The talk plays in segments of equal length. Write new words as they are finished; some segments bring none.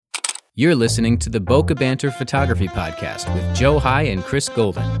You're listening to the Boca Banter Photography Podcast with Joe High and Chris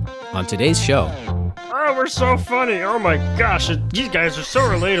Golden. On today's show... Oh, we're so funny. Oh my gosh, you guys are so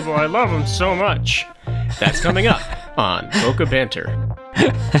relatable. I love them so much. That's coming up on Boca Banter.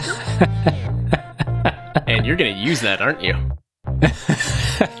 And you're going to use that, aren't you?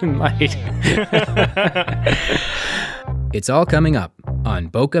 Might. It's all coming up on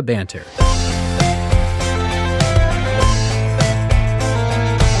Boca Banter.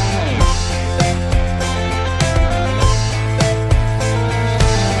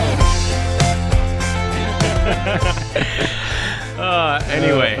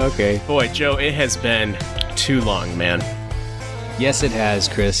 Anyway, okay. Boy, Joe, it has been too long, man. Yes, it has,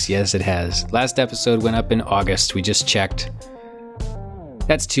 Chris. Yes, it has. Last episode went up in August. We just checked.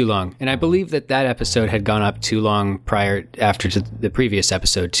 That's too long. And I believe that episode had gone up too long after to the previous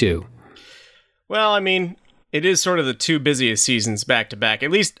episode, too. Well, I mean, it is sort of the two busiest seasons back to back.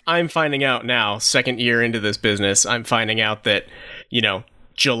 At least I'm finding out now, second year into this business, I'm finding out that,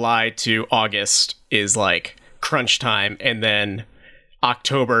 July to August is like crunch time, and then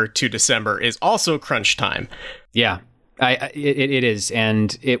October to December is also crunch time. Yeah, it is.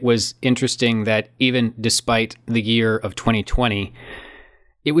 And it was interesting that even despite the year of 2020,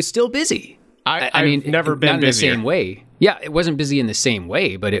 it was still busy. I mean, never been not busier. In the same way. Yeah, it wasn't busy in the same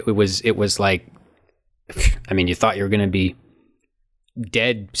way, but it was like, I mean, you thought you were going to be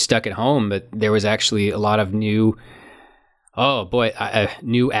dead, stuck at home, but there was actually a lot of new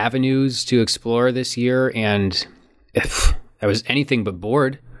avenues to explore this year, and I was anything but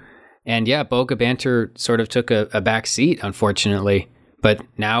bored. And yeah, Boca Banter sort of took a back seat, unfortunately, but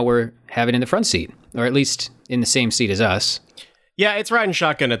now we're having it in the front seat, or at least in the same seat as us. Yeah, it's riding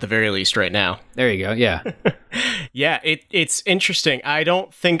shotgun at the very least right now. There you go, yeah. Yeah, it's interesting. I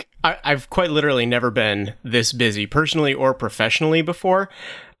don't think... I've quite literally never been this busy, personally or professionally, before.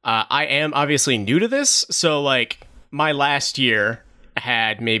 I am obviously new to this, so my last year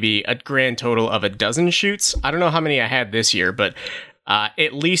had maybe a grand total of 12 shoots. I don't know how many I had this year, but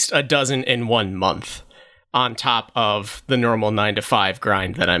at least 12 in 1 month, on top of the normal 9-to-5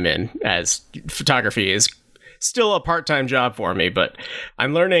 grind that I'm in, as photography is still a part-time job for me. But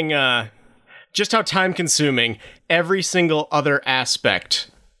I'm learning just how time-consuming every single other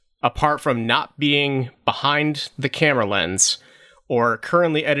aspect, apart from not being behind the camera lens or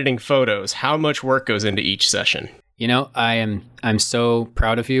currently editing photos, how much work goes into each session. I'm so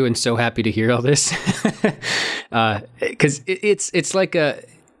proud of you and so happy to hear all this, because it's like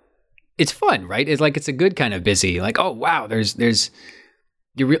it's fun, right? It's a good kind of busy. Like, oh wow, do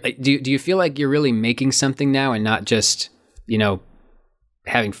you feel like you're really making something now and not just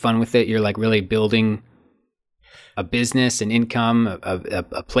having fun with it? You're like really building a business, an income,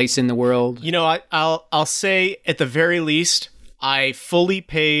 a place in the world. I'll say at the very least, I fully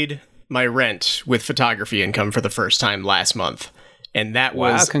paid my rent with photography income for the first time last month, and that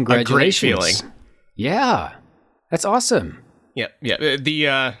was a great feeling. Yeah, that's awesome. Yeah.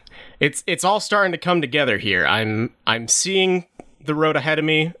 It's all starting to come together here. I'm seeing the road ahead of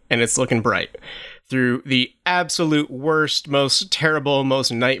me, and it's looking bright. Through the absolute worst, most terrible,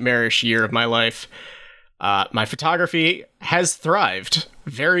 most nightmarish year of my life, my photography has thrived,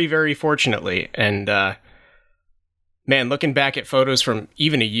 very, very fortunately, and man, looking back at photos from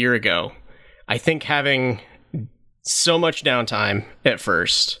even a year ago, I think having so much downtime at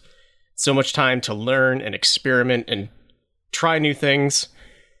first, so much time to learn and experiment and try new things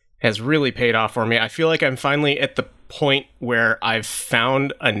has really paid off for me. I feel like I'm finally at the point where I've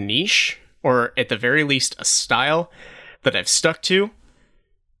found a niche, or at the very least a style that I've stuck to,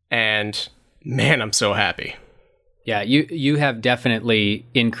 and man, I'm so happy. Yeah, you have definitely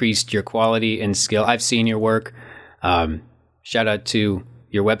increased your quality and skill. I've seen your work. Shout out to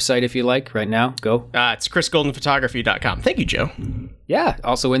your website if you like right now. Go. It's chrisgoldenphotography.com. Thank you, Joe. Yeah.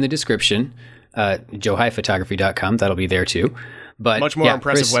 Also in the description, joehighphotography.com. That'll be there too. But much more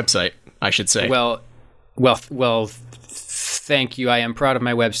impressive website, I should say. Well, thank you. I am proud of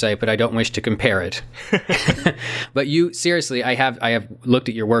my website, but I don't wish to compare it. But you, seriously, I have looked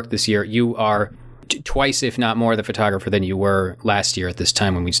at your work this year. You are twice, if not more, the photographer than you were last year at this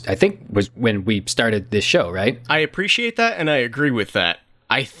time when we started this show, right? I appreciate that, and I agree with that.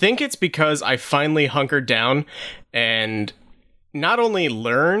 I think it's because I finally hunkered down and not only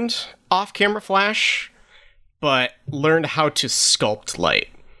learned off-camera flash, but learned how to sculpt light,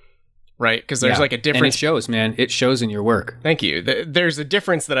 right? Because there's a difference. And it shows, man. It shows in your work. Thank you. There's a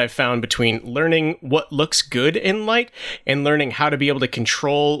difference that I've found between learning what looks good in light and learning how to be able to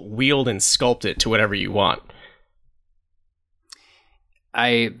control, wield, and sculpt it to whatever you want.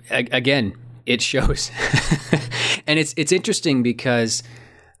 Again, it shows. And it's interesting because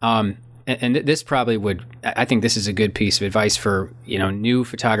And this probably would, I think this is a good piece of advice for, new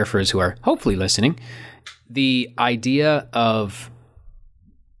photographers who are hopefully listening. The idea of,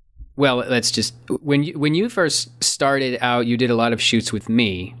 well, let's just, when you first started out, you did a lot of shoots with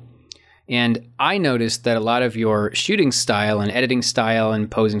me. And I noticed that a lot of your shooting style and editing style and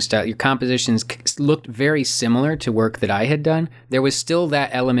posing style, your compositions looked very similar to work that I had done. There was still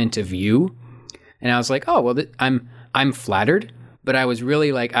that element of you. And I was like, oh, well, I'm flattered. But I was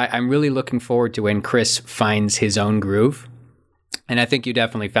really like, I'm really looking forward to when Chris finds his own groove. And I think you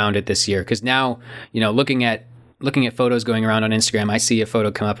definitely found it this year. Because now, looking at photos going around on Instagram, I see a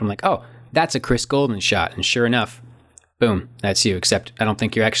photo come up and I'm like, oh, that's a Chris Golden shot. And sure enough, boom, that's you. Except I don't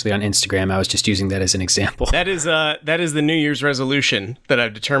think you're actually on Instagram. I was just using that as an example. That is the New Year's resolution that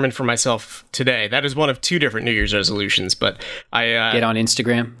I've determined for myself today. That is one of 2 different New Year's resolutions. But I get on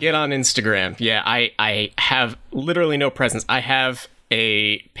Instagram. Get on Instagram. Yeah, I have literally no presence. I have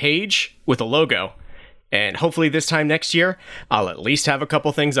a page with a logo, and hopefully this time next year, I'll at least have a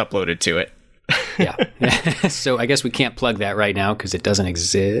couple things uploaded to it. Yeah. So I guess we can't plug that right now because it doesn't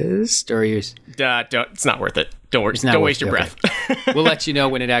exist. Or it's not worth it. Don't worry. Don't waste your breath. We'll let you know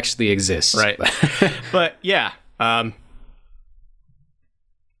when it actually exists. Right. But yeah, I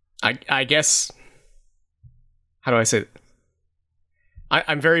guess, how do I say it?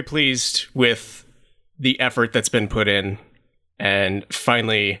 I'm very pleased with the effort that's been put in and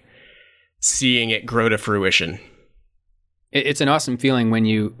finally seeing it grow to fruition. It's an awesome feeling when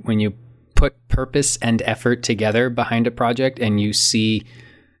you put purpose and effort together behind a project and you see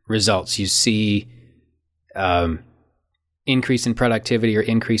results. You see increase in productivity or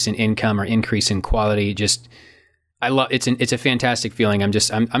increase in income or increase in quality. Just, I love it's a fantastic feeling.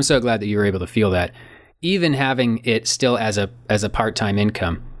 I'm so glad that you were able to feel that, even having it still as a part-time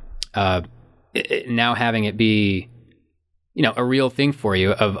income. Now having it be, a real thing for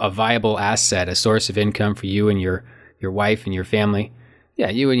you, a viable asset, a source of income for you and your wife and your family. Yeah,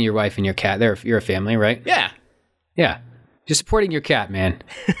 you and your wife and your cat. You're a family, right? Yeah. Yeah. You're supporting your cat, man.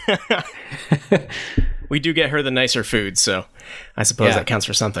 We do get her the nicer food, so I suppose that counts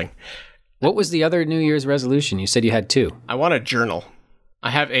for something. What was the other New Year's resolution? You said you had 2. I want a journal.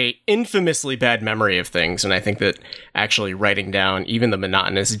 I have a infamously bad memory of things, and I think that actually writing down even the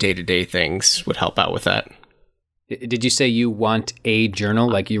monotonous day-to-day things would help out with that. Did you say you want a journal,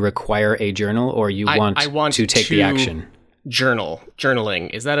 like you require a journal, or I want to take the action? Journaling.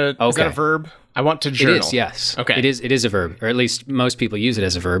 Is that a verb? I want to journal. It is, yes. Okay. It is a verb, or at least most people use it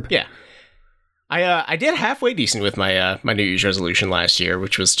as a verb. Yeah. I did halfway decent with my my New Year's resolution last year,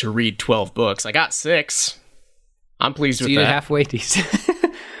 which was to read 12 books. I got 6. I'm pleased with that. So you did halfway decent.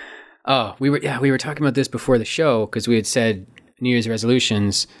 Oh, we were talking about this before the show because we had said New Year's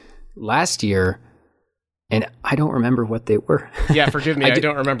resolutions last year, and I don't remember what they were. Yeah, forgive me. I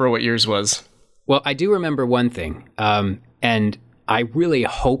don't remember what yours was. Well, I do remember one thing, and I really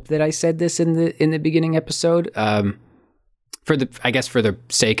hope that I said this in the beginning episode. For the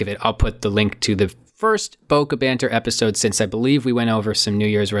sake of it, I'll put the link to the first Boca Banter episode, since I believe we went over some New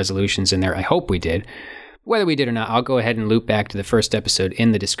Year's resolutions in there. I hope we did. Whether we did or not, I'll go ahead and loop back to the first episode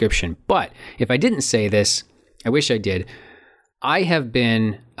in the description. But if I didn't say this, I wish I did. I have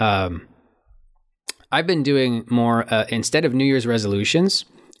been, I've been doing more, instead of New Year's resolutions,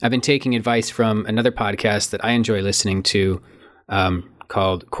 I've been taking advice from another podcast that I enjoy listening to,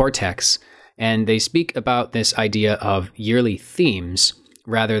 called Cortex. And they speak about this idea of yearly themes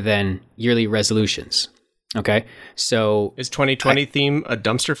rather than yearly resolutions. Okay? So is 2020 theme a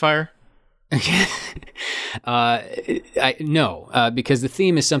dumpster fire? No, because the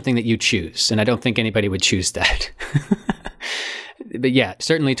theme is something that you choose, and I don't think anybody would choose that. But yeah,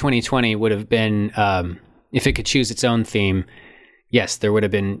 certainly 2020 would have been, if it could choose its own theme, yes, there would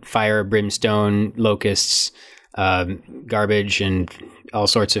have been fire, brimstone, locusts, garbage, and all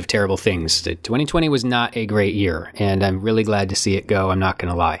sorts of terrible things. 2020 was not a great year, and I'm really glad to see it go. I'm not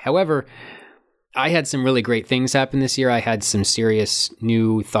going to lie. However, I had some really great things happen this year. I had some serious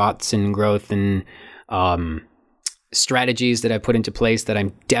new thoughts and growth and strategies that I put into place that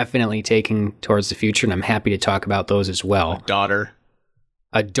I'm definitely taking towards the future, and I'm happy to talk about those as well.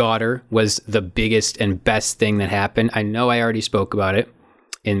 A daughter was the biggest and best thing that happened. I know I already spoke about it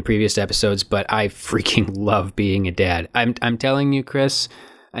in previous episodes, but I freaking love being a dad. I'm telling you, Chris,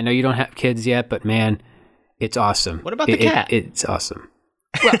 I know you don't have kids yet, but man, it's awesome. What about the cat? It's awesome.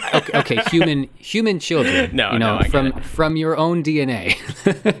 Well, okay, human children. No, from your own DNA,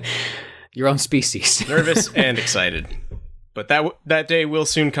 your own species. Nervous and excited, but that day will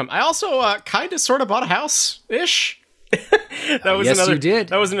soon come. I also kind of sort of bought a house ish. You did.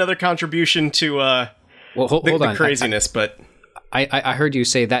 That was another contribution to hold on. Craziness, but I heard you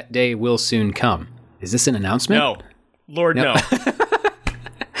say that day will soon come. Is this an announcement? No. Lord, no.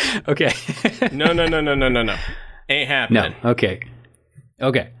 Okay. No. Ain't happening. No. Okay.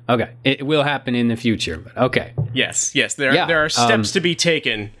 It will happen in the future, but okay. Yes. There are steps to be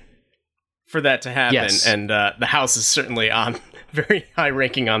taken for that to happen, Yes. and the house is certainly on very high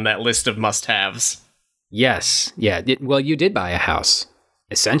ranking on that list of must-haves. Yes. Yeah. Well, you did buy a house,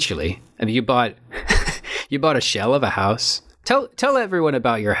 essentially. I mean, you bought a shell of a house. Tell everyone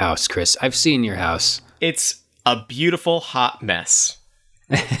about your house, Chris. I've seen your house. It's a beautiful hot mess.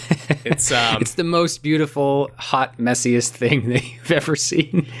 It's the most beautiful, hot, messiest thing that you've ever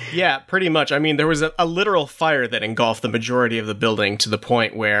seen. Yeah, pretty much. I mean, there was a literal fire that engulfed the majority of the building to the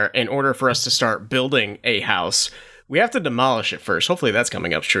point where, in order for us to start building a house, we have to demolish it first. Hopefully that's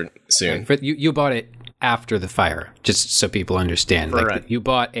coming up soon. But you bought it after the fire, just so people understand. Right. You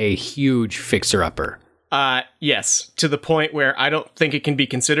bought a huge fixer-upper. Yes, to the point where I don't think it can be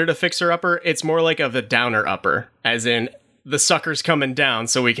considered a fixer-upper. It's more like of a downer-upper, as in the sucker's coming down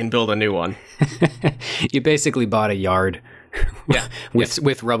so we can build a new one. You basically bought a yard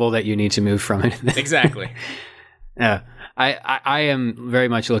with rubble that you need to move from it. Exactly. Yeah. I am very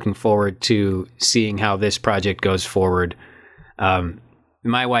much looking forward to seeing how this project goes forward.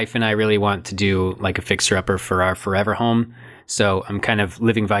 My wife and I really want to do like a fixer-upper for our forever home. So I'm kind of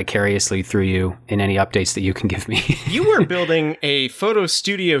living vicariously through you in any updates that you can give me. You were building a photo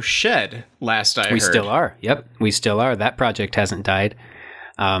studio shed last I heard. We still are. Yep, we still are. That project hasn't died.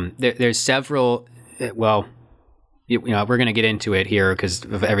 There's several, well, we're going to get into it here because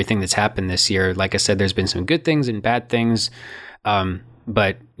of everything that's happened this year. Like I said, there's been some good things and bad things.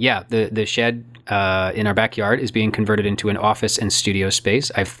 But yeah, the shed in our backyard is being converted into an office and studio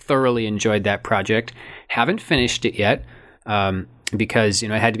space. I've thoroughly enjoyed that project. Haven't finished it yet. Because it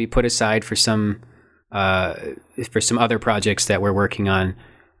had to be put aside for some other projects that we're working on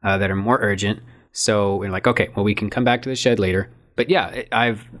that are more urgent. So we're like, okay, well, we can come back to the shed later. But yeah,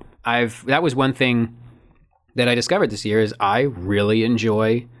 that was one thing that I discovered this year is I really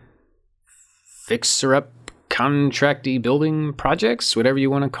enjoy fixer-up contracty building projects, whatever you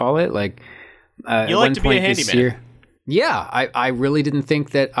want to call it. Like you like to be a handyman. Yeah, I really didn't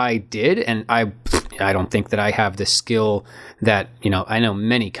think that I did, and I don't think that I have the skill that, I know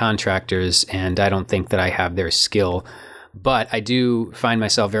many contractors, and I don't think that I have their skill, but I do find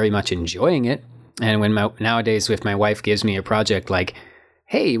myself very much enjoying it. And when nowadays if my wife gives me a project like,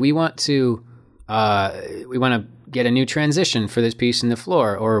 hey, we want to get a new transition for this piece in the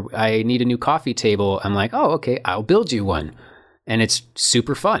floor, or I need a new coffee table, I'm like, oh, okay, I'll build you one. And it's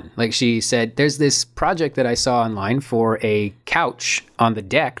super fun. Like she said, there's this project that I saw online for a couch on the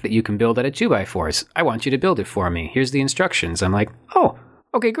deck that you can build out of 2x4s. I want you to build it for me. Here's the instructions. I'm like, oh,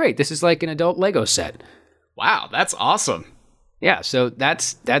 okay, great. This is like an adult Lego set. Wow, that's awesome. Yeah, so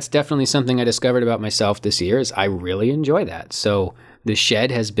that's definitely something I discovered about myself this year is I really enjoy that. So the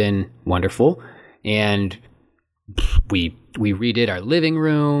shed has been wonderful. And we redid our living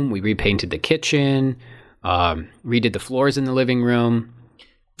room. We repainted the kitchen. Redid the floors in the living room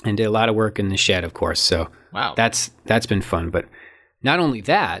and did a lot of work in the shed, of course. So wow, that's been fun. But not only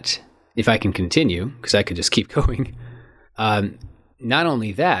that, if I can continue, because I could just keep going. Not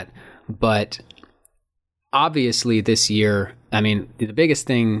only that, but obviously this year, I mean, the biggest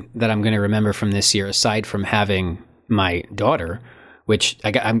thing that I'm going to remember from this year, aside from having my daughter, which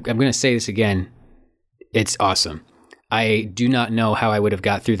I'm going to say this again, it's awesome. I do not know how I would have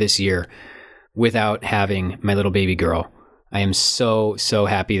got through this year without having my little baby girl. I am so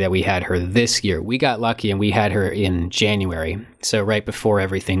happy that we had her this year. We got lucky and we had her in January, so right before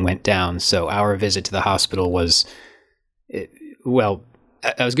everything went down. So our visit to the hospital was, well,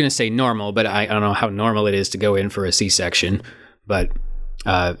 I was going to say normal, but I don't know how normal it is to go in for a C-section, but,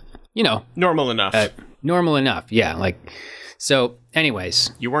 normal enough. Normal enough, yeah. Like, so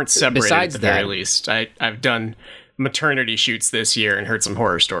anyways. You weren't separated at the very least. I've done maternity shoots this year and heard some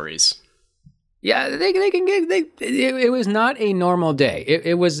horror stories. Yeah, it was not a normal day.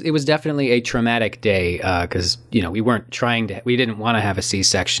 It was definitely a traumatic day because we didn't want to have a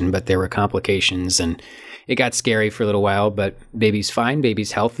C-section, but there were complications and it got scary for a little while. But baby's fine,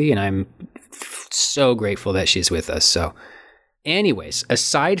 baby's healthy, and I'm so grateful that she's with us. So, anyways,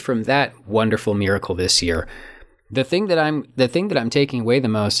 aside from that wonderful miracle this year, the thing that I'm taking away the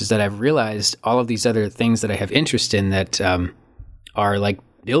most is that I've realized all of these other things that I have interest in that are like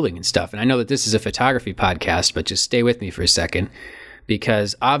building and stuff. And I know that this is a photography podcast, but just stay with me for a second,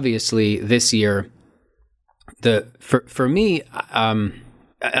 because obviously this year, for me,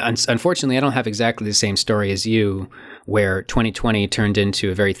 unfortunately, I don't have exactly the same story as you, where 2020 turned into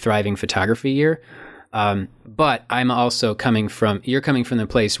a very thriving photography year. But I'm also you're coming from the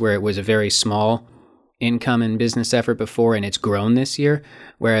place where it was a very small income and business effort before, and it's grown this year.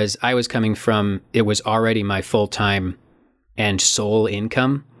 Whereas I was coming from, it was already my full-time and sole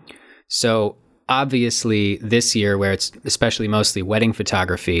income. So obviously this year, where it's especially mostly wedding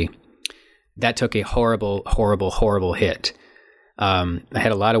photography, that took a horrible, horrible, horrible hit. I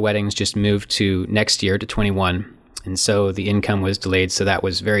had a lot of weddings just moved to next year, to 21. And so the income was delayed. So that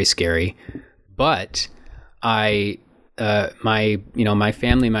was very scary. But my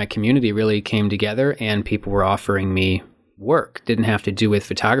family, my community really came together, and people were offering me work. Didn't have to do with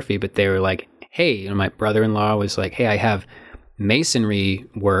photography, but they were like, hey, my brother-in-law was like, hey, I have masonry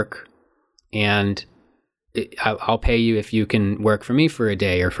work, and I'll pay you if you can work for me for a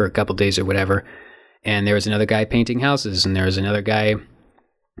day or for a couple days or whatever. And there was another guy painting houses, and there was another guy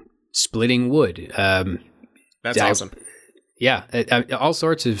splitting wood. That's awesome. Yeah, all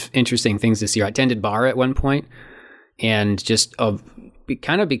sorts of interesting things this year. I attended bar at one point, and just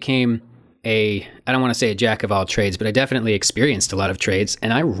kind of became I don't want to say a jack of all trades, but I definitely experienced a lot of trades,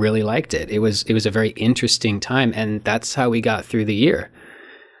 and I really liked it. It was a very interesting time, and that's how we got through the year.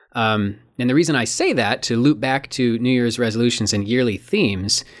 And the reason I say that, to loop back to New Year's resolutions and yearly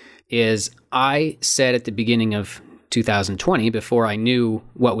themes, is I said at the beginning of 2020, before I knew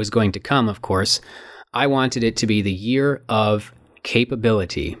what was going to come, of course, I wanted it to be the year of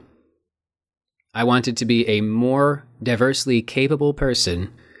capability. I wanted to be a more diversely capable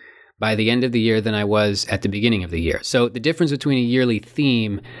person by the end of the year than I was at the beginning of the year. So the difference between a yearly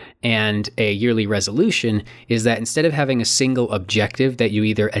theme and a yearly resolution is that instead of having a single objective that you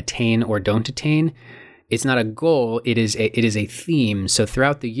either attain or don't attain, it's not a goal, it is a theme. So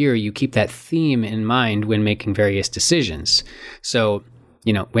throughout the year, you keep that theme in mind when making various decisions. So,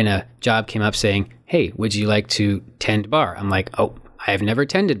 when a job came up saying, hey, would you like to tend bar? I'm like, oh, I have never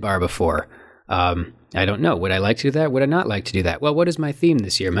tended bar before. I don't know. Would I like to do that? Would I not like to do that? Well, what is my theme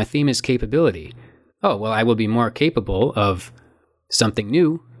this year? My theme is capability. Oh, well, I will be more capable of something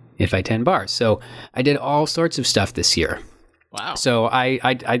new if I tend bar. So I did all sorts of stuff this year. Wow. So I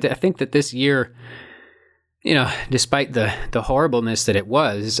think that this year, despite the horribleness that it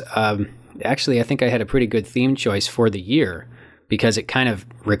was, actually, I think I had a pretty good theme choice for the year, because it kind of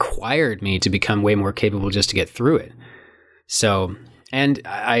required me to become way more capable just to get through it. So, and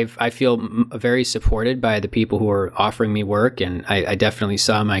I feel very supported by the people who are offering me work, and I definitely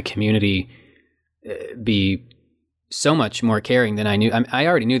saw my community be so much more caring than I knew. I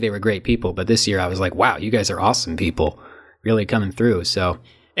already knew they were great people, but this year I was like, wow, you guys are awesome people, really coming through. So.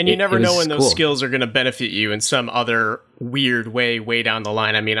 And you never know when those skills are going to benefit you in some other weird way down the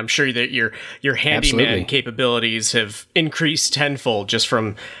line. I mean, I'm sure that your handyman capabilities have increased tenfold just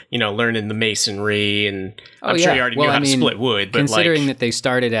from, learning the masonry, and I'm sure you already knew how to split wood. But considering that they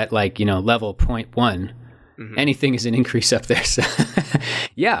started at level 0.1, anything is an increase up there. So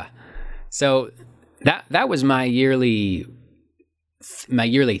yeah. So that was my yearly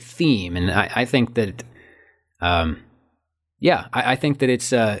theme. And I think that, I think that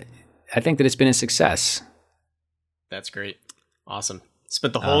it's been a success. That's great. Awesome.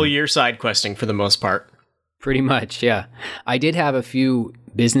 Spent the whole year side questing for the most part. Pretty much, yeah. I did have a few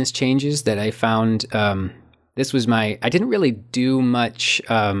business changes that I found. I didn't really do much.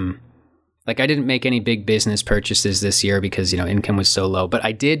 I didn't make any big business purchases this year because, income was so low. But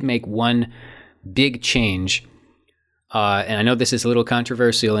I did make one big change. And I know this is a little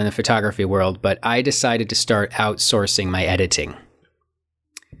controversial in the photography world, but I decided to start outsourcing my editing.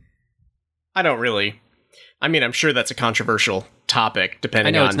 I'm sure that's a controversial topic,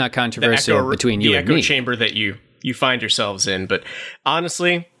 depending on... I know it's not controversial between you and me. The echo chamber that you find yourselves in, but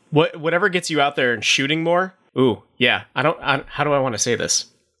honestly, whatever gets you out there and shooting more, how do I want to say this?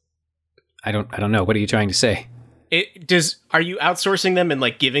 I don't know. What are you trying to say? Are you outsourcing them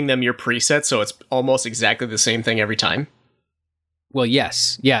and giving them your presets so it's almost exactly the same thing every time? Well,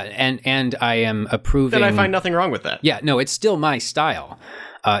 yes. Yeah, and I am approving... Then I find nothing wrong with that. Yeah, no, it's still my style.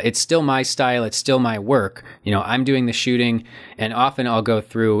 It's still my style. It's still my work. I'm doing the shooting, and often I'll go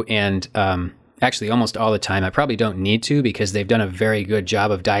through and actually almost all the time. I probably don't need to because they've done a very good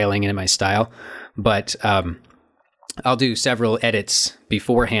job of dialing in my style, but I'll do several edits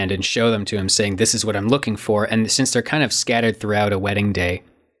beforehand and show them to him saying, this is what I'm looking for. And since they're kind of scattered throughout a wedding day,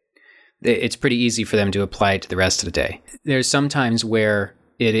 it's pretty easy for them to apply it to the rest of the day. There's some times where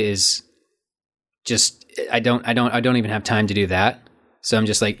it is just, I don't even have time to do that. So I'm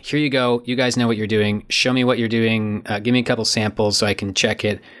just like, here you go. You guys know what you're doing. Show me what you're doing. Give me a couple samples so I can check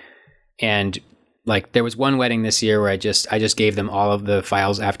it. And there was one wedding this year where I just gave them all of the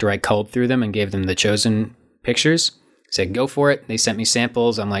files after I culled through them and gave them the chosen pictures. said, go for it. They sent me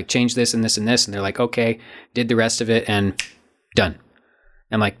samples. I'm like, change this and this and this. And they're like, okay, did the rest of it and done.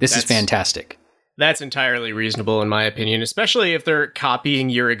 I'm like, this is fantastic. That's entirely reasonable in my opinion, especially if they're copying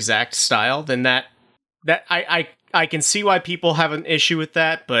your exact style. Then that I can see why people have an issue with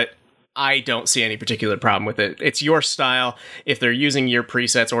that, but I don't see any particular problem with it. It's your style. If they're using your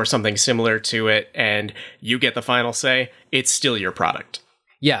presets or something similar to it and you get the final say, it's still your product.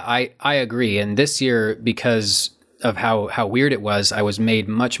 Yeah, I agree. And this year, because of how weird it was, I was made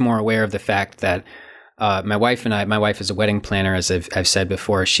much more aware of the fact that my wife is a wedding planner, as I've said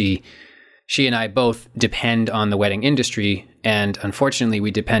before. She and I both depend on the wedding industry, and unfortunately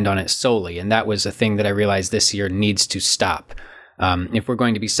we depend on it solely. And that was a thing that I realized this year needs to stop. If we're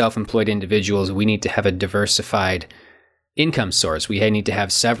going to be self-employed individuals, we need to have a diversified income source. We need to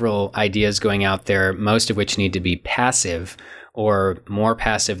have several ideas going out there, most of which need to be passive or more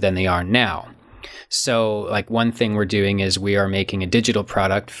passive than they are now. So like one thing we're doing is we are making a digital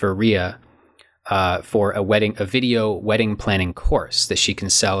product for Rhea for a video wedding planning course that she can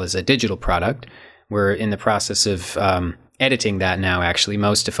sell as a digital product. We're in the process of editing that now, actually.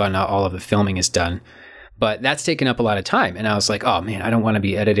 Most if not all of the filming is done. But that's taken up a lot of time. And I was like, oh man, I don't want to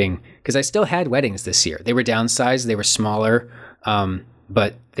be editing, because I still had weddings this year. They were downsized, they were smaller,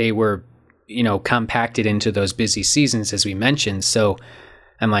 but they were, compacted into those busy seasons, as we mentioned. So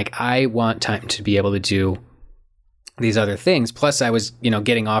I'm like, I want time to be able to do these other things. Plus I was,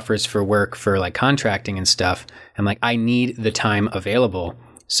 getting offers for work for like contracting and stuff. I'm like, I need the time available.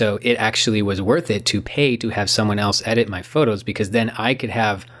 So it actually was worth it to pay to have someone else edit my photos, because then I could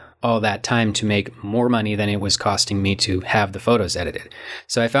have all that time to make more money than it was costing me to have the photos edited.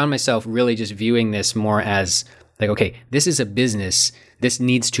 So I found myself really just viewing this more as like, okay, this is a business. This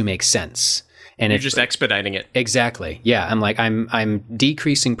needs to make sense. And you're just expediting it. Exactly. Yeah. I'm like, I'm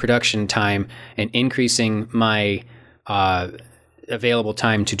decreasing production time and increasing my available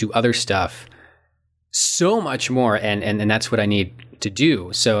time to do other stuff so much more. And that's what I need to do.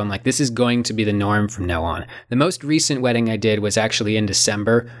 So I'm like, this is going to be the norm from now on. The most recent wedding I did was actually in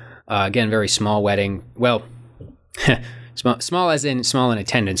December. Again, very small wedding. Well, small as in small in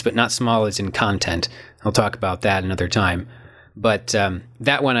attendance, but not small as in content. I'll talk about that another time. But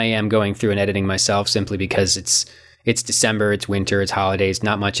that one I am going through and editing myself, simply because it's December, it's winter, it's holidays,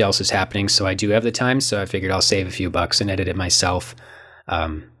 not much else is happening. So I do have the time. So I figured I'll save a few bucks and edit it myself.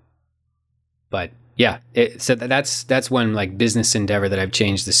 But yeah, so that's one like business endeavor that I've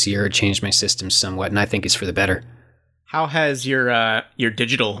changed this year, changed my systems somewhat, and I think it's for the better. How has your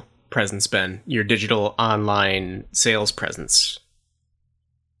digital presence been? Your digital online sales presence?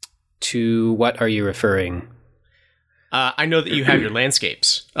 To what are you referring? I know that you have your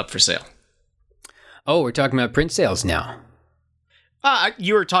landscapes up for sale. Oh, we're talking about print sales now.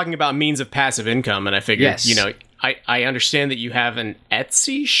 You were talking about means of passive income, and I figured, yes. I understand that you have an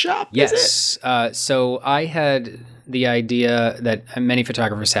Etsy shop, yes. Is it? So I had the idea that many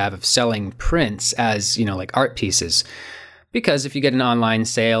photographers have of selling prints as, like art pieces. Because if you get an online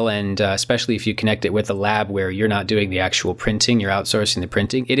sale, and especially if you connect it with a lab where you're not doing the actual printing, you're outsourcing the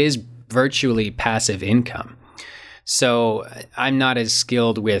printing, it is virtually passive income. So I'm not as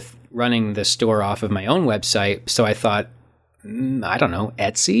skilled with running the store off of my own website. So I thought, I don't know,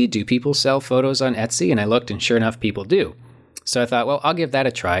 Etsy? Do people sell photos on Etsy? And I looked, and sure enough, people do. So I thought, well, I'll give that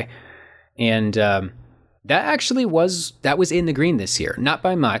a try. And that was in the green this year. Not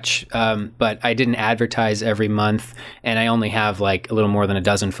by much, but I didn't advertise every month, and I only have like a little more than a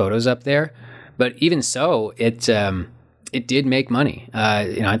dozen photos up there. But even so, it did make money.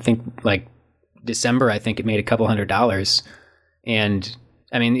 I think like December, I think it made a couple $100. And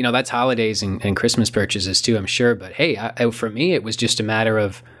I mean, that's holidays and Christmas purchases too, I'm sure. But hey, for me, it was just a matter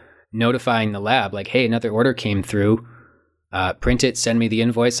of notifying the lab, like, hey, another order came through, print it, send me the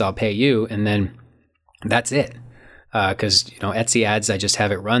invoice, I'll pay you. And then that's it. Because, Etsy ads, I just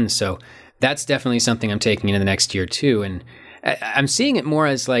have it run. So that's definitely something I'm taking into the next year too. And I'm seeing it more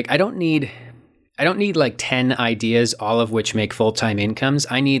as like, I don't need like 10 ideas, all of which make full-time incomes.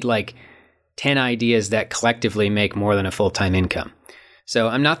 I need like 10 ideas that collectively make more than a full-time income. So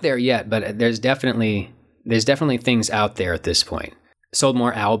I'm not there yet, but there's definitely things out there at this point. Sold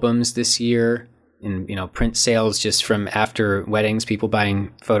more albums this year, and print sales just from after weddings, people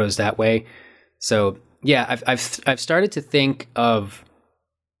buying photos that way. So yeah, I've started to think of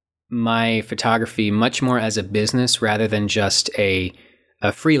my photography much more as a business rather than just a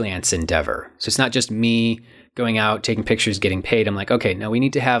freelance endeavor. So it's not just me going out, taking pictures, getting paid. I'm like, okay, no, we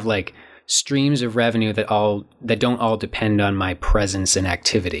need to have like streams of revenue that don't all depend on my presence and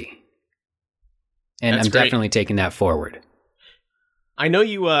activity. And That's I'm great. definitely taking that forward. I know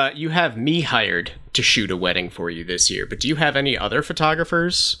you have me hired to shoot a wedding for you this year, but do you have any other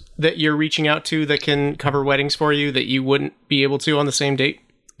photographers that you're reaching out to that can cover weddings for you that you wouldn't be able to on the same date?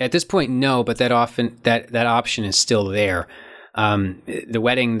 At this point, no, but that option is still there. The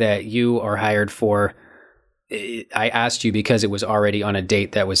wedding that you are hired for, I asked you because it was already on a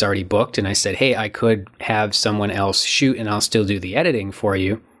date that was already booked, and I said, hey, I could have someone else shoot and I'll still do the editing for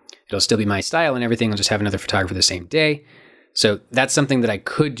you. It'll still be my style and everything. I'll just have another photographer the same day. So that's something that I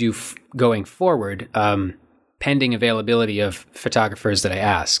could do going forward, pending availability of photographers that I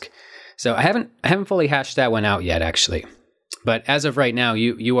ask. So I haven't fully hashed that one out yet, actually. But as of right now,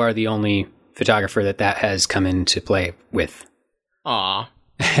 you are the only photographer that has come into play with. Aw.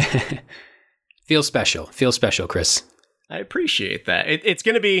 Feels special, Chris. I appreciate that. It's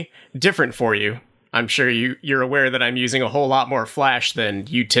going to be different for you. I'm sure you're aware that I'm using a whole lot more flash than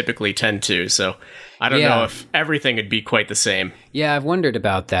you typically tend to, so I don't know if everything would be quite the same. Yeah, I've wondered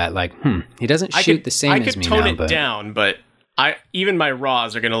about that. Like, he doesn't shoot the same as me now. I could tone it down, but even my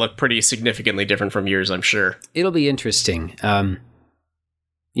RAWs are going to look pretty significantly different from yours, I'm sure. It'll be interesting.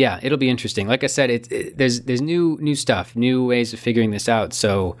 Yeah, it'll be interesting. Like I said, there's new stuff, new ways of figuring this out.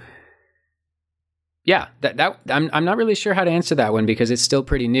 So, yeah, I'm not really sure how to answer that one because it's still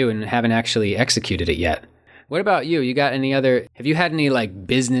pretty new and haven't actually executed it yet. What about you? Have you had any like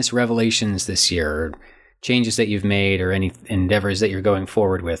business revelations this year or changes that you've made or any endeavors that you're going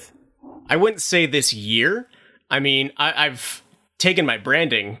forward with? I wouldn't say this year. I mean, I've taken my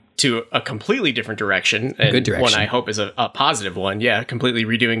branding to a completely different direction. And good direction. One I hope is a positive one. Yeah, completely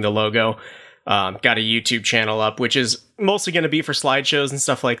redoing the logo. Got a YouTube channel up, which is mostly going to be for slideshows and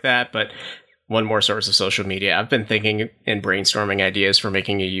stuff like that, but one more source of social media. I've been thinking and brainstorming ideas for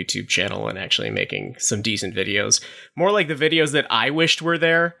making a YouTube channel and actually making some decent videos. More like the videos that I wished were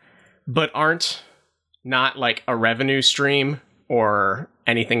there, but aren't. Not like a revenue stream or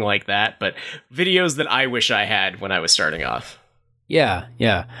anything like that, but videos that I wish I had when I was starting off. Yeah.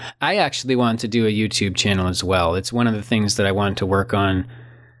 I actually want to do a YouTube channel as well. It's one of the things that I want to work on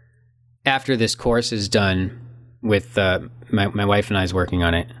after this course is done with my wife and I's working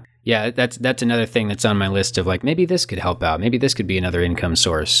on it. Yeah, that's another thing that's on my list of like, maybe this could help out. Maybe this could be another income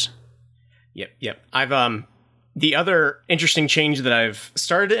source. Yep. I've the other interesting change that I've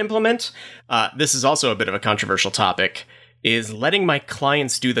started to implement, this is also a bit of a controversial topic, is letting my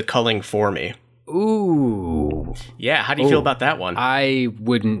clients do the culling for me. Ooh. Yeah, how do you feel about that one? I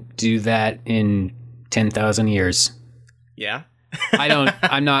wouldn't do that in 10,000 years. Yeah?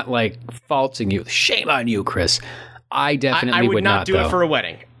 I'm not like faulting you. Shame on you, Chris. I definitely would not do though. it for a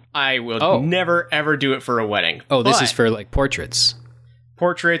wedding. I will never, ever do it for a wedding. Oh, this is for like portraits.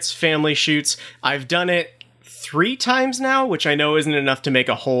 Portraits, family shoots. I've done it 3 times now, which I know isn't enough to make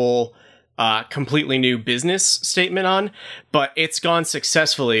a whole completely new business statement on, but it's gone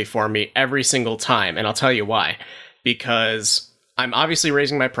successfully for me every single time, and I'll tell you why. Because I'm obviously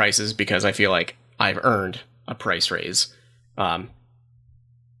raising my prices because I feel like I've earned a price raise.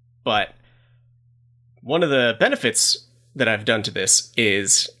 But one of the benefits that I've done to this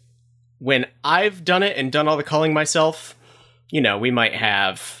is when I've done it and done all the culling myself, we might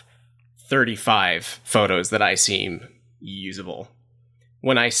have 35 photos that I seem usable.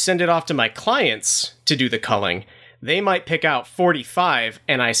 When I send it off to my clients to do the culling, they might pick out 45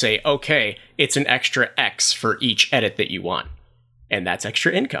 and I say, okay, it's an extra X for each edit that you want. And that's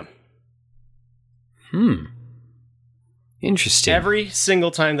extra income. Interesting. Every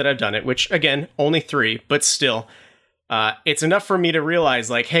single time that I've done it, which again, only 3, but still, it's enough for me to realize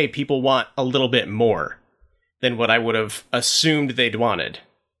like, hey, people want a little bit more than what I would have assumed they'd wanted.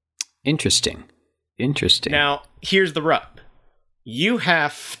 Interesting. Now, here's the rub. You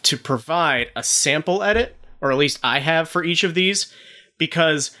have to provide a sample edit, or at least I have for each of these,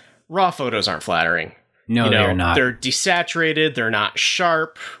 because raw photos aren't flattering. No, they're not. They're desaturated, they're not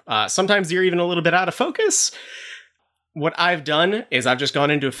sharp. Sometimes they're even a little bit out of focus. What I've done is I've just gone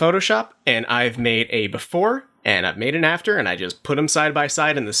into Photoshop and I've made a before and I've made an after and I just put them side by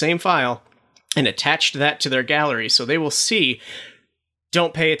side in the same file and attached that to their gallery so they will see,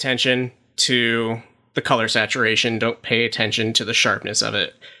 don't pay attention to the color saturation, don't pay attention to the sharpness of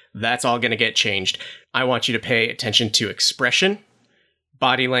it. That's all going to get changed. I want you to pay attention to expression,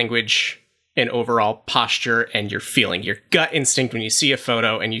 body language, and overall posture and your feeling, your gut instinct when you see a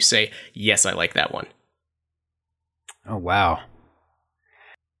photo and you say, yes, I like that one. Oh, wow.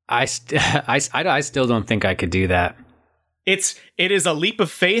 I still don't think I could do that. It is a leap of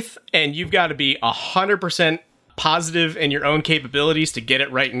faith, and you've got to be 100% positive in your own capabilities to get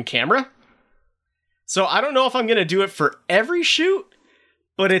it right in camera. So I don't know if I'm going to do it for every shoot,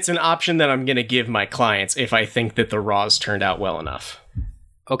 but it's an option that I'm going to give my clients if I think that the RAWs turned out well enough.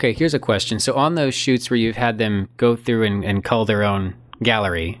 okay, here's a question. So on those shoots where you've had them go through and cull their own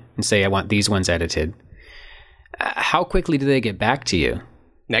gallery and say, I want these ones edited, how quickly do they get back to you?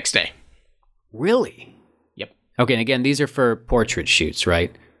 Next day. Really? Yep. Okay, and again, these are for portrait shoots,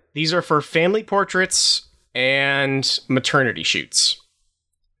 right? These are for family portraits and maternity shoots.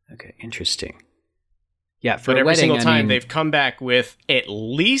 Okay, interesting. Yeah, for but a every wedding, single time I mean, they've come back with at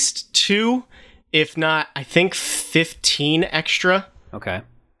least 2, if not, I think 15 extra. Okay.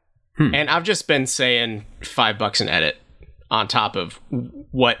 And I've just been saying $5 an edit on top of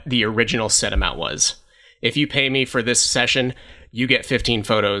what the original set amount was. If you pay me for this session, you get 15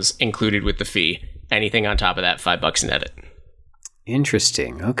 photos included with the fee. Anything on top of that, $5 an edit.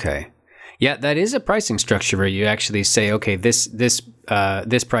 Interesting. Okay. Yeah, that is a pricing structure where you actually say, okay, this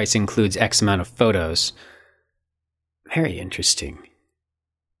price includes X amount of photos. Very interesting.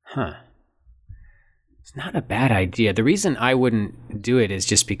 Huh. It's not a bad idea. The reason I wouldn't do it is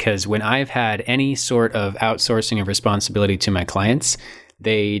just because when I've had any sort of outsourcing of responsibility to my clients,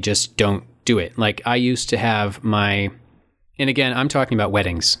 they just don't do it. Like I used to have and again, I'm talking about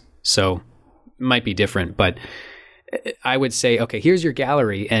weddings, so it might be different, but I would say, okay, here's your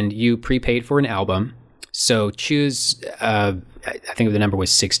gallery and you prepaid for an album. So choose, I think the number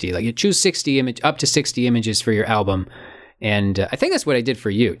was 60. Like you choose up to 60 images for your album. And I think that's what I did for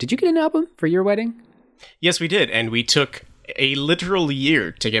you. Did you get an album for your wedding? Yes, we did. And we took a literal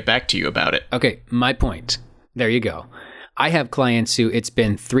year to get back to you about it. Okay, my point. There you go. I have clients who it's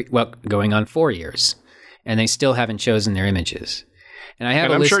been going on 4 years, and they still haven't chosen their images. And I have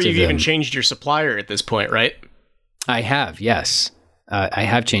and a I'm list sure of you've them. even changed your supplier at this point, right? I have, yes. I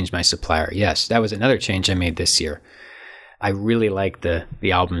have changed my supplier. Yes, that was another change I made this year. I really like the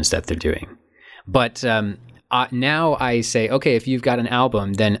albums that they're doing. But now I say, okay, if you've got an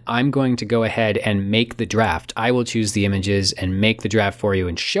album, then I'm going to go ahead and make the draft. I will choose the images and make the draft for you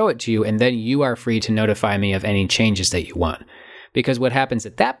and show it to you, and then you are free to notify me of any changes that you want. Because what happens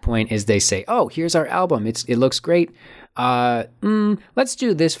at that point is they say, oh, here's our album. It looks great. Let's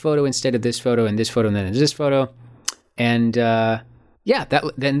do this photo instead of this photo and then this photo. And then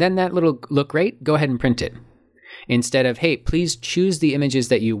that little look great. Go ahead and print it. Instead of, hey, please choose the images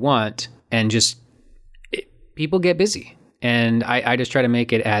that you want, and people get busy. And I just try to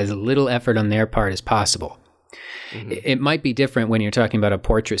make it as little effort on their part as possible. Mm-hmm. It might be different when you're talking about a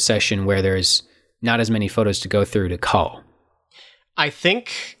portrait session where there's not as many photos to go through to cull. I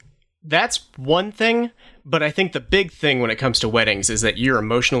think that's one thing, but I think the big thing when it comes to weddings is that you're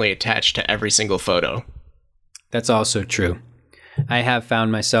emotionally attached to every single photo. That's also true. I have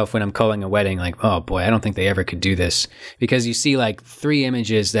found myself when I'm culling a wedding, like, oh boy, I don't think they ever could do this. Because you see like 3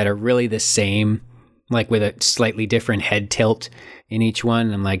 images that are really the same, like with a slightly different head tilt in each one.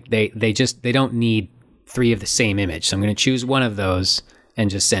 And I'm like, they don't need 3 of the same image. So I'm going to choose one of those and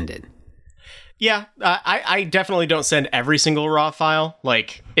just send it. Yeah, I definitely don't send every single raw file.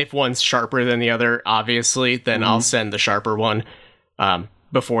 Like, if one's sharper than the other, obviously, then I'll send the sharper one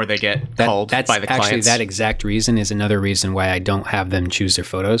before they get culled by the clients. Actually, that exact reason is another reason why I don't have them choose their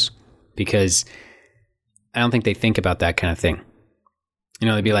photos, because I don't think they think about that kind of thing. You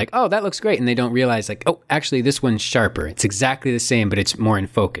know, they'd be like, oh, that looks great, and they don't realize, like, oh, actually, this one's sharper. It's exactly the same, but it's more in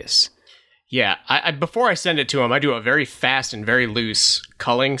focus. Yeah, I before I send it to them, I do a very fast and very loose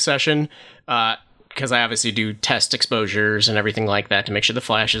culling session, because I obviously do test exposures and everything like that to make sure the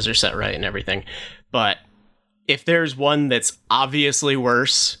flashes are set right and everything. But if there's one that's obviously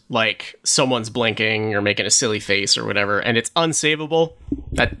worse, like someone's blinking or making a silly face or whatever, and it's unsavable,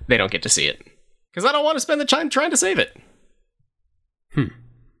 that they don't get to see it. Because I don't want to spend the time trying to save it.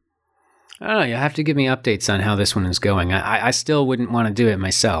 I don't know, you have to give me updates on how this one is going. I still wouldn't want to do it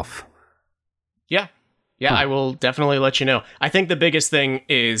myself. Yeah, I will definitely let you know. I think the biggest thing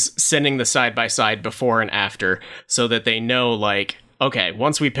is sending the side-by-side before and after so that they know, like, okay,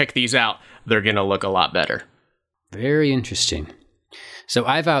 once we pick these out, they're going to look a lot better. Very interesting. So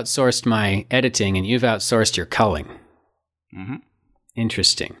I've outsourced my editing and you've outsourced your culling. Mm-hmm.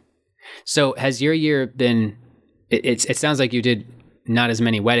 Interesting. So has your year been... It sounds like you did not as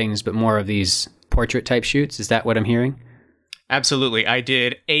many weddings, but more of these portrait-type shoots. Is that what I'm hearing? Absolutely. I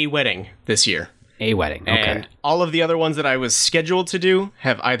did a wedding this year. A wedding, okay. And all of the other ones that I was scheduled to do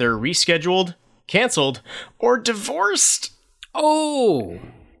have either rescheduled, canceled, or divorced. Oh!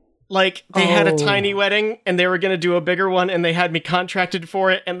 Like, they had a tiny wedding, and they were going to do a bigger one, and they had me contracted for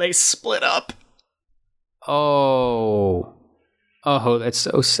it, and they split up. Oh, that's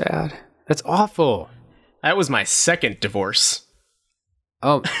so sad. That's awful. That was my second divorce.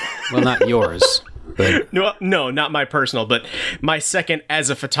 Oh, well, not yours. But No, not my personal, but my second as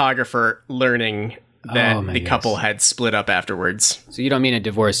a photographer learning that the couple had split up afterwards. So you don't mean a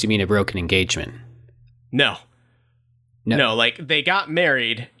divorce, you mean a broken engagement. No. No, like they got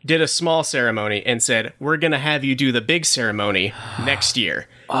married, did a small ceremony, and said, we're going to have you do the big ceremony next year.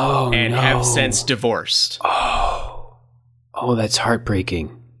 And have since divorced. Oh, that's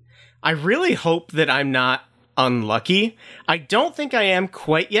heartbreaking. I really hope that I'm not unlucky. I don't think I am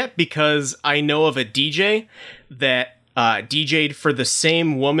quite yet, because I know of a DJ that DJ'd for the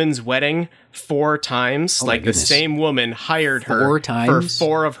same woman's wedding 4 times. Like the same woman hired her 4 times? for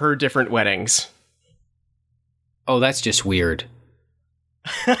 4 of her different weddings. Oh, that's just weird.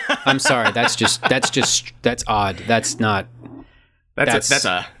 I'm sorry. That's odd. That's not. That's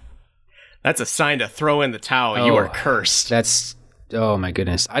a sign to throw in the towel. You are cursed. Oh my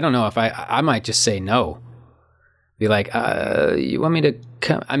goodness. I don't know if I might just say no. Be like, you want me to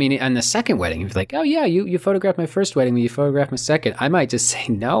come? I mean, on the second wedding, you're like, oh yeah, you photographed my first wedding, you photographed my second. I might just say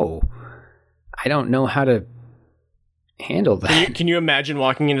no. I don't know how to handle that. Can you imagine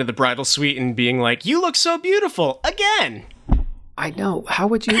walking into the bridal suite and being like, you look so beautiful again? I know. How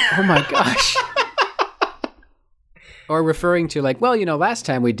would you? Oh my gosh. Or referring to like, well, last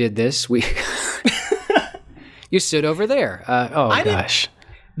time we did this, you stood over there. Gosh.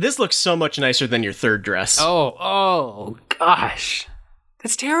 This looks so much nicer than your third dress. Oh gosh.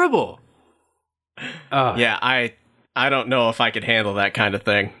 That's terrible. Yeah, I don't know if I could handle that kind of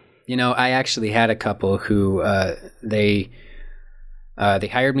thing. I actually had a couple who they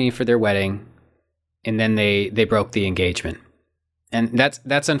hired me for their wedding, and then they broke the engagement. And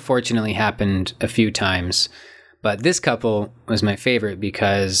that's unfortunately happened a few times. But this couple was my favorite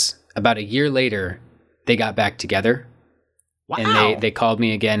because about a year later, they got back together. Wow. And they called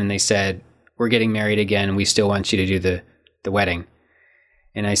me again and they said, we're getting married again. We still want you to do the wedding.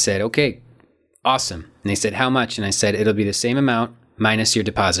 And I said, okay, awesome. And they said, how much? And I said, it'll be the same amount minus your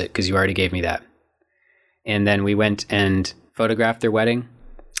deposit because you already gave me that. And then we went and photographed their wedding,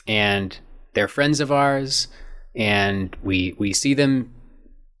 and they're friends of ours, and we see them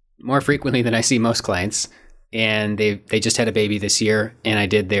more frequently than I see most clients. And they just had a baby this year, and I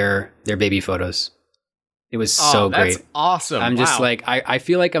did their baby photos. It was so great. That's awesome. I'm just like, I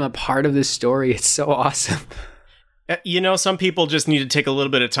feel like I'm a part of this story. It's so awesome. Some people just need to take a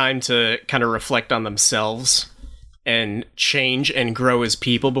little bit of time to kind of reflect on themselves and change and grow as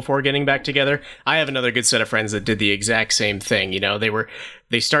people before getting back together. I have another good set of friends that did the exact same thing.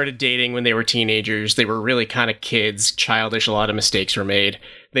 They started dating when they were teenagers. They were really kind of kids, childish. A lot of mistakes were made.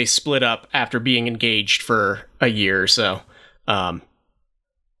 They split up after being engaged for a year or so.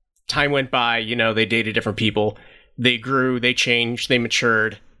 Time went by, they dated different people. They grew, they changed, they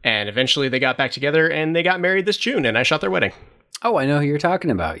matured, and eventually they got back together and they got married this June, and I shot their wedding. Oh, I know who you're talking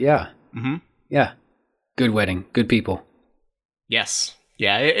about. Yeah. Mm-hmm. Yeah. Good wedding. Good people. Yes.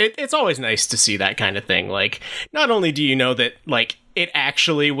 Yeah, it's always nice to see that kind of thing. Like, not only do you know that, like, it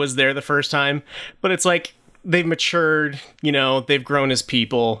actually was there the first time, but it's like they've matured, they've grown as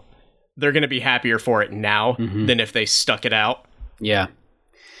people. They're going to be happier for it now than if they stuck it out. Yeah.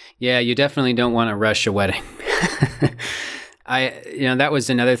 Yeah, you definitely don't want to rush a wedding. That was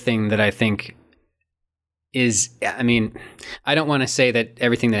another thing that I think I don't want to say that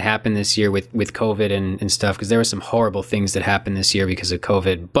everything that happened this year with COVID and stuff, because there were some horrible things that happened this year because of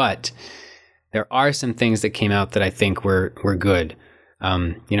COVID, but there are some things that came out that I think were good.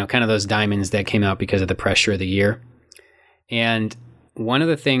 Kind of those diamonds that came out because of the pressure of the year. And one of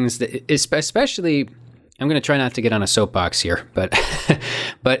the things that, especially, I'm going to try not to get on a soapbox here, but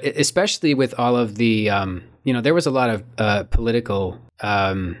especially with all of the, there was a lot of political,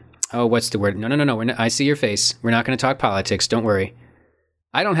 what's the word? No. I see your face. We're not going to talk politics. Don't worry.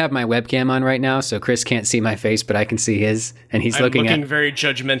 I don't have my webcam on right now, so Chris can't see my face, but I can see his, and he's looking very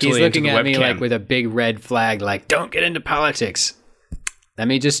judgmentally. He's looking into the at me webcam. like with a big red flag, like, don't get into politics. Let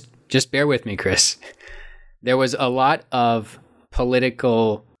me just bear with me, Chris. There was a lot of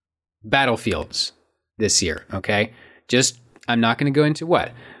political battlefields this year, okay? I'm not going to go into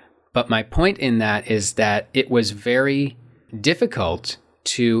what, but my point in that is that it was very difficult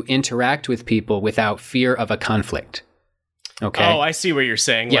to interact with people without fear of a conflict. Okay. Oh, I see what you're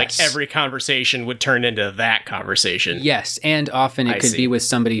saying. Yes. Like every conversation would turn into that conversation. Yes, and often it could be with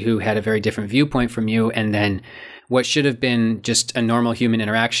somebody who had a very different viewpoint from you, and then what should have been just a normal human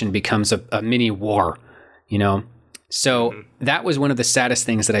interaction becomes a mini war, So that was one of the saddest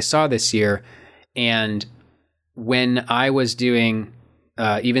things that I saw this year. And when I was doing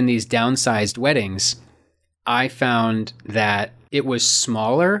even these downsized weddings, I found that it was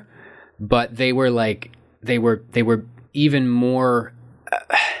smaller, but they were even more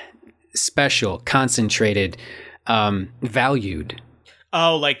special, concentrated, valued.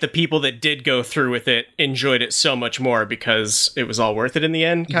 Oh, like the people that did go through with it enjoyed it so much more because it was all worth it in the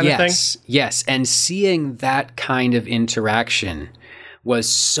end kind of thing? Yes. And seeing that kind of interaction was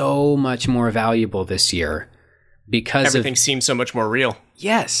so much more valuable this year because everything seems so much more real.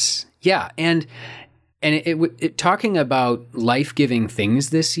 Yes. Yeah. And it talking about life-giving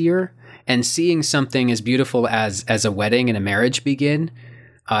things this year and seeing something as beautiful as a wedding and a marriage begin,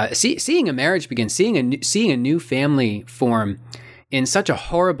 seeing a marriage begin, seeing a new family form in such a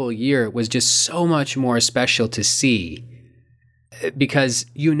horrible year was just so much more special to see, because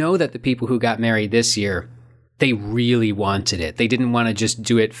you know that the people who got married this year, they really wanted it. They didn't want to just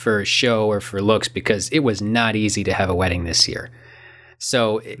do it for show or for looks, because it was not easy to have a wedding this year.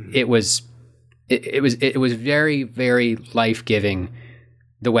 So it was very, very life-giving,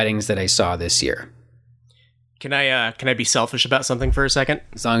 the weddings that I saw this year. Can I be selfish about something for a second?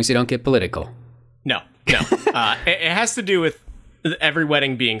 As long as you don't get political. No. It has to do with every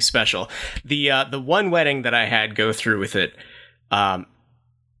wedding being special. The one wedding that I had go through with it,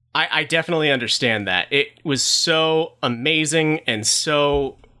 I definitely understand that. It was so amazing and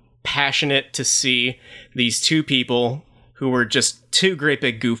so passionate to see these two people who were just two great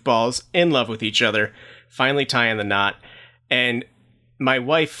big goofballs in love with each other finally tying the knot. And my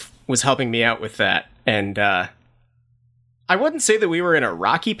wife was helping me out with that. And I wouldn't say that we were in a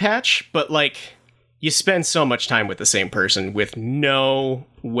rocky patch, but like, you spend so much time with the same person with no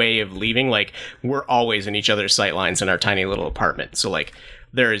way of leaving. Like, we're always in each other's sightlines in our tiny little apartment. So, like,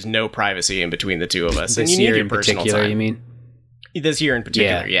 there is no privacy in between the two of us. This year in particular, you mean? This year in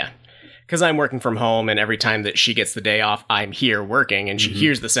particular, yeah. Because I'm working from home, and every time that she gets the day off, I'm here working, and she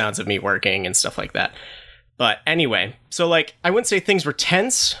hears the sounds of me working and stuff like that. But anyway, so, like, I wouldn't say things were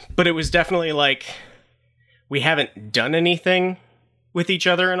tense, but it was definitely, like, we haven't done anything with each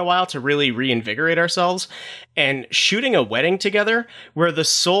other in a while to really reinvigorate ourselves, and shooting a wedding together where the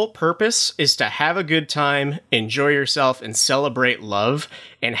sole purpose is to have a good time, enjoy yourself, and celebrate love,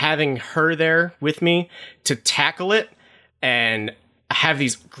 and having her there with me to tackle it and have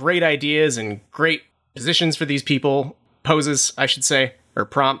these great ideas and great positions for these people, poses, I should say, or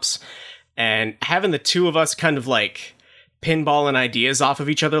prompts, and having the two of us kind of like pinballing ideas off of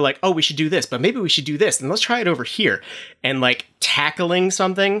each other, like, oh, we should do this, but maybe we should do this, and let's try it over here. And like tackling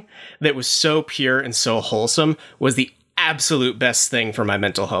something that was so pure and so wholesome was the absolute best thing for my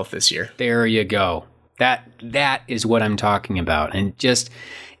mental health this year. There you go. That is what I'm talking about. And just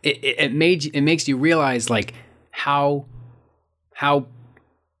it makes you realize like how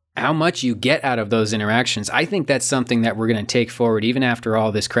much you get out of those interactions. I think that's something that we're going to take forward even after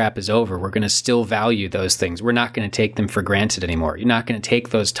all this crap is over. We're going to still value those things. We're not going to take them for granted anymore. You're not going to take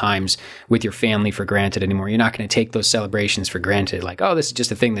those times with your family for granted anymore. You're not going to take those celebrations for granted. Like, oh, this is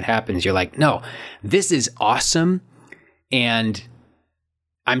just a thing that happens. You're like, no, this is awesome. And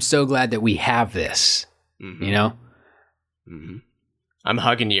I'm so glad that we have this, you know? Mm-hmm. I'm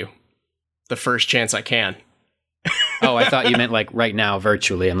hugging you the first chance I can. Oh, I thought you meant like right now,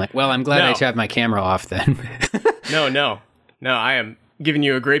 virtually. I'm like, well, I'm glad I have my camera off then. No, I am giving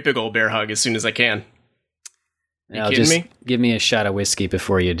you a great big old bear hug as soon as I can. You kidding me? Give me a shot of whiskey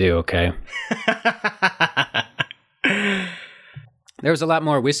before you do, okay? There was a lot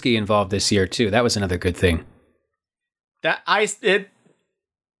more whiskey involved this year too. That was another good thing. Yeah, I'd say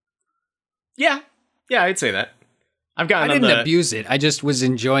that. I didn't abuse it. I just was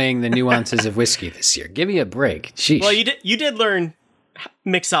enjoying the nuances of whiskey this year. Give me a break. Sheesh. Well, you did learn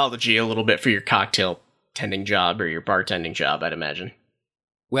mixology a little bit for your cocktail tending job or your bartending job, I'd imagine.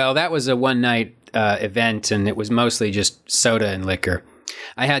 Well, that was a one-night event, and it was mostly just soda and liquor.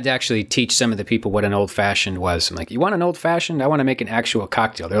 I had to actually teach some of the people what an old-fashioned was. I'm like, you want an old-fashioned? I want to make an actual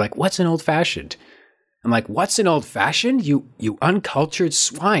cocktail. They're like, what's an old-fashioned? I'm like, what's an old-fashioned? You uncultured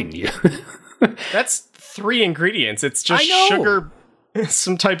swine. You. That's 3 ingredients. It's just sugar,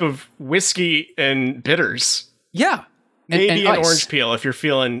 some type of whiskey, and bitters. Yeah. Maybe an orange peel if you're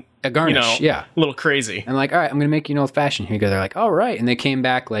feeling a garnish, a little crazy. I'm like, all right, I'm going to make you an old fashioned. Here you go. They're like, all right. And they came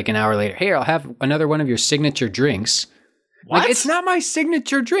back like an hour later. Here, I'll have another one of your signature drinks. What? Like, it's not my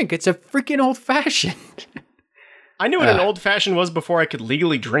signature drink. It's a freaking old fashioned. I knew what an old fashioned was before I could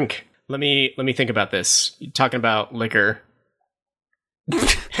legally drink. Let me think about this. You're talking about liquor.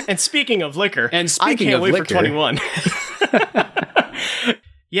 And speaking of liquor, I can't wait for 21.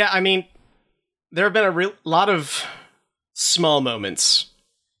 Yeah, I mean, there have been a lot of small moments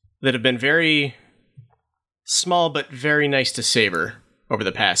that have been very small but very nice to savor over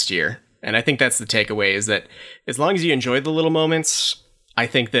the past year. And I think that's the takeaway, is that as long as you enjoy the little moments, I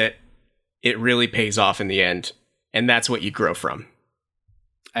think that it really pays off in the end. And that's what you grow from.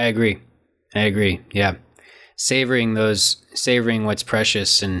 I agree. Yeah. savoring what's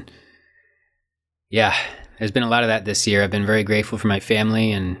precious. And yeah, there's been a lot of that this year. I've been very grateful for my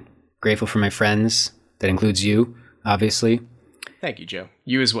family and grateful for my friends. That includes you, obviously. Thank you, Joe.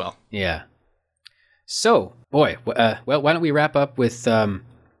 You as well. Yeah. So, boy, well, why don't we wrap up with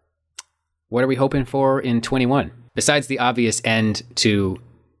what are we hoping for in 21? Besides the obvious end to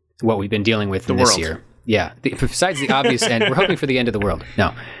what we've been dealing with in this year. Yeah. Besides the obvious end, we're hoping for the end of the world.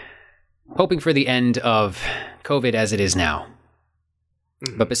 No. Hoping for the end of COVID as it is now.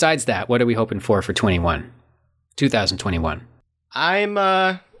 Mm-hmm. But besides that, what are we hoping for 2021?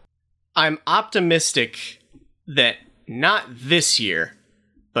 I'm optimistic that not this year,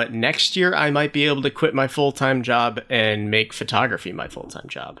 but next year I might be able to quit my full-time job and make photography my full-time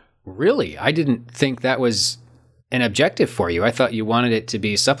job. Really? I didn't think that was an objective for you. I thought you wanted it to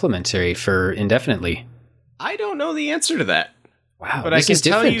be supplementary for indefinitely. I don't know the answer to that. Wow. But I can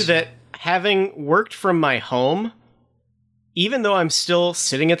tell you that having worked from my home, even though I'm still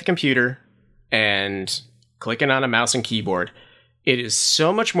sitting at the computer and clicking on a mouse and keyboard, it is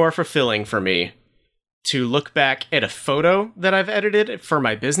so much more fulfilling for me to look back at a photo that I've edited for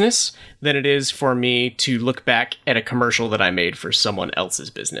my business than it is for me to look back at a commercial that I made for someone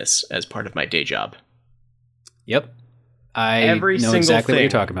else's business as part of my day job. Yep. I know exactly what you're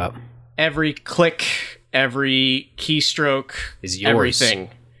talking about. Every click, every keystroke, is yours.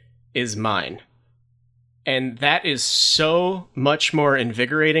 Everything is mine. And that is so much more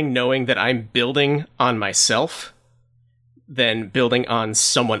invigorating knowing that I'm building on myself than building on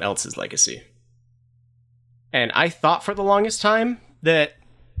someone else's legacy. And I thought for the longest time that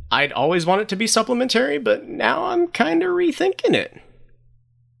I'd always want it to be supplementary, but now I'm kind of rethinking it.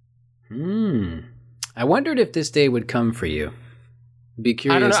 I wondered if this day would come for you. Be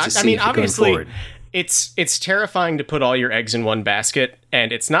curious I don't know. to see if you're going forward. It's terrifying to put all your eggs in one basket,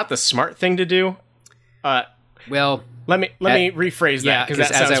 and it's not the smart thing to do. Well, let me rephrase that, because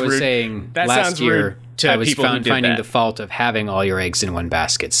that sounds as I was rude. saying That last sounds year, rude to I was people who did finding that. the fault of having all your eggs in one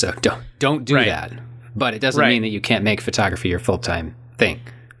basket. So don't do that. But it doesn't mean that you can't make photography your full-time thing.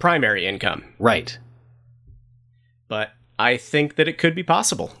 Primary income. Right. But I think that it could be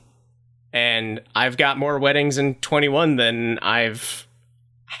possible. And I've got more weddings in 21 than I've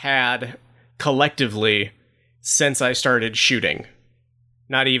had collectively since I started shooting.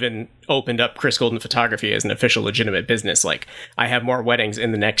 Not even opened up Chris Golden Photography as an official legitimate business. Like, I have more weddings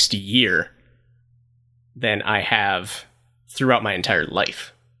in the next year than I have throughout my entire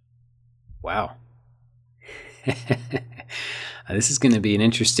life. Wow. This is going to be an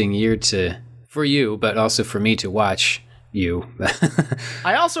interesting year for you, but also for me to watch you.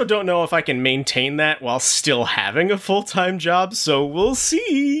 I also don't know if I can maintain that while still having a full-time job, so we'll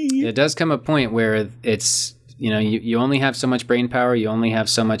see. It does come a point where it's, you only have so much brain power, you only have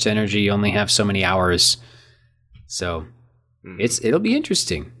so much energy, you only have so many hours. So it'll be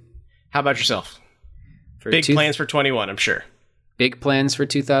interesting. How about yourself? Big plans for 21, I'm sure. Big plans for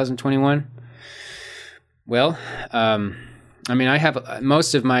 2021? Well, I have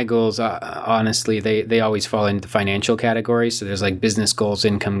most of my goals, honestly, they always fall into the financial category. So there's like business goals,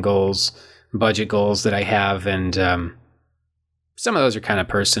 income goals, budget goals that I have. And some of those are kind of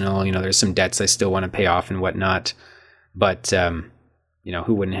personal. There's some debts I still want to pay off and whatnot. But,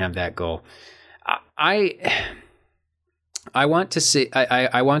 who wouldn't have that goal? I want to see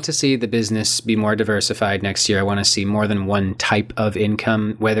I want to see the business be more diversified next year. I want to see more than one type of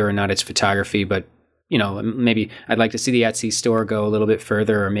income, whether or not it's photography, but maybe I'd like to see the Etsy store go a little bit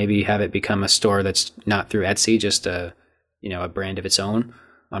further, or maybe have it become a store that's not through Etsy, just a brand of its own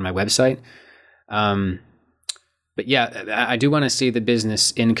on my website. But yeah, I do want to see the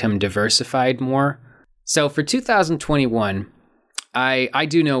business income diversified more. So for 2021, I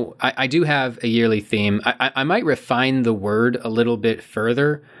do have a yearly theme. I might refine the word a little bit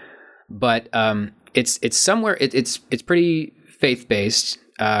further, but it's somewhere. It's pretty faith based.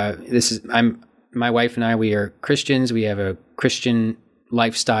 My wife and I, we are Christians. We have a Christian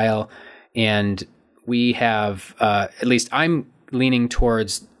lifestyle, and we have, at least I'm leaning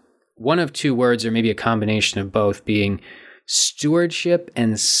towards one of two words, or maybe a combination of both, being stewardship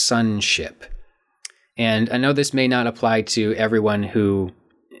and sonship. And I know this may not apply to everyone who,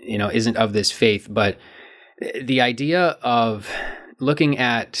 isn't of this faith, but the idea of looking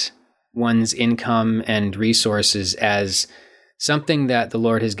at one's income and resources as something that the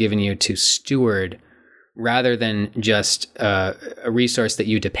Lord has given you to steward, rather than just a resource that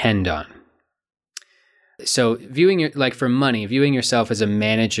you depend on. So viewing yourself as a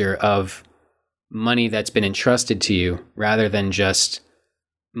manager of money that's been entrusted to you, rather than just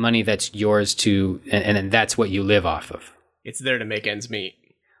money that's yours to, and then that's what you live off of. It's there to make ends meet.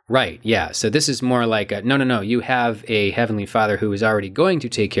 Right. Yeah. So this is more like a, no. You have a Heavenly Father who is already going to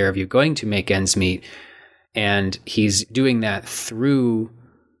take care of you, going to make ends meet. And he's doing that through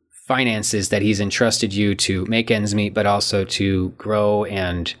finances that he's entrusted you to make ends meet, but also to grow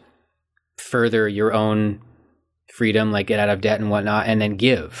and further your own freedom, like get out of debt and whatnot, and then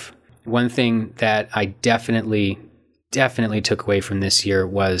give. One thing that I definitely took away from this year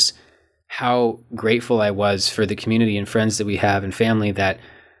was how grateful I was for the community and friends that we have and family that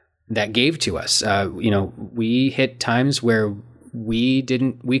gave to us. We hit times where we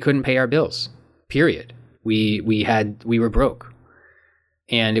couldn't pay our bills, period. We were broke,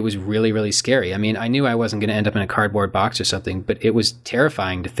 and it was really, really scary. I mean, I knew I wasn't going to end up in a cardboard box or something, but it was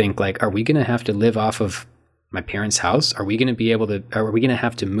terrifying to think, like, are we going to have to live off of my parents' house? Are we going to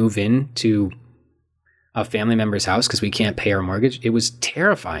have to move into a family member's house because we can't pay our mortgage? It was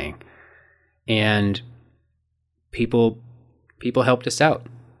terrifying. And people helped us out.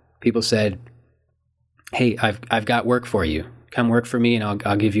 People said, "Hey, I've got work for you. Come work for me and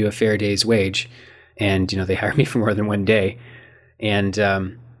I'll give you a fair day's wage." And, they hired me for more than one day. And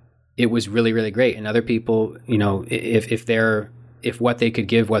it was really, really great. And other people, if what they could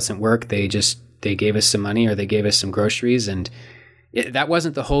give wasn't work, they gave us some money or they gave us some groceries. And that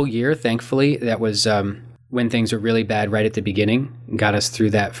wasn't the whole year, thankfully. That was when things were really bad right at the beginning, got us through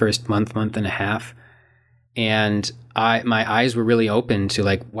that first month and a half. And my eyes were really open to,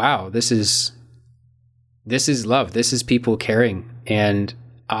 like, wow, this is love. This is people caring. And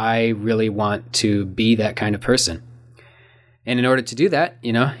I really want to be that kind of person. And in order to do that,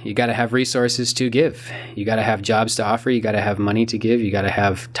 you got to have resources to give. You got to have jobs to offer. You got to have money to give. You got to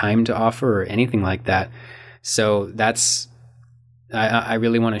have time to offer or anything like that. So I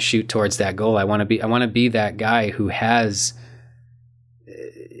really want to shoot towards that goal. I want to be that guy who has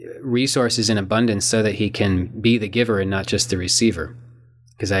resources in abundance so that he can be the giver and not just the receiver.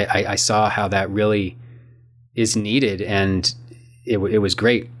 Because I saw how that really is needed, and it was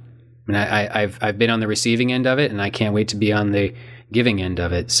great. I mean, I've been on the receiving end of it, and I can't wait to be on the giving end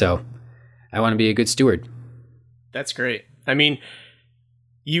of it. So I want to be a good steward. That's great. I mean,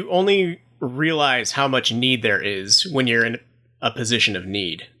 you only realize how much need there is when you're in a position of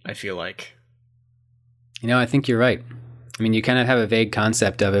need, I feel like. I think you're right. I mean, you kind of have a vague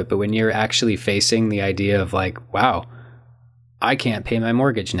concept of it, but when you're actually facing the idea of, like, wow, I can't pay my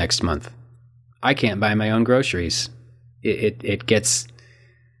mortgage next month. I can't buy my own groceries. It gets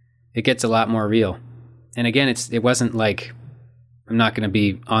a lot more real. And again, it wasn't like I'm not going to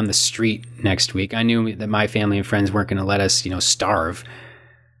be on the street next week. I knew that my family and friends weren't going to let us, starve.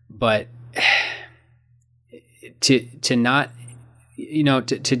 But to not,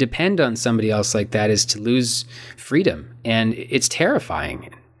 to depend on somebody else like that is to lose freedom, and it's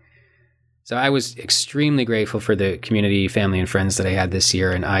terrifying. So I was extremely grateful for the community, family, and friends that I had this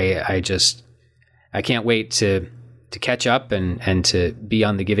year, and I can't wait to catch up and to be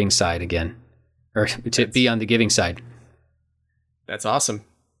on the giving side again, or be on the giving side. That's awesome.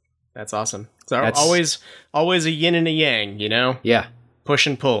 It's always a yin and a yang, Yeah. Push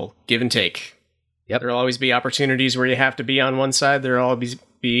and pull, give and take. Yep. There'll always be opportunities where you have to be on one side. There'll always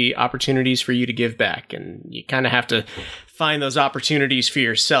be opportunities for you to give back. And you kind of have to find those opportunities for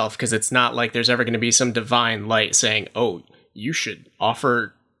yourself, because it's not like there's ever going to be some divine light saying, oh, you should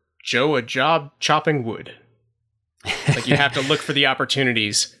offer Joe a job chopping wood. Like, you have to look for the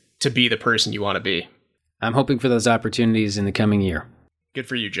opportunities to be the person you want to be. I'm hoping for those opportunities in the coming year. Good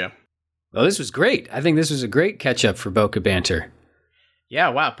for you, Joe. Well, this was great. I think this was a great catch-up for Boca Banter. Yeah,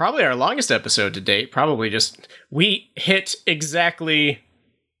 wow. Probably our longest episode to date. We hit exactly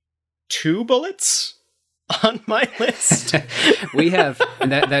 2 bullets on my list. We have,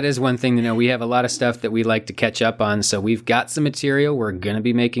 that is one thing to know. We have a lot of stuff that we like to catch up on. So we've got some material. We're going to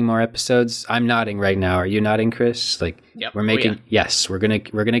be making more episodes. I'm nodding right now. Are you nodding, Chris? Like, yep. We're making, yes, we're going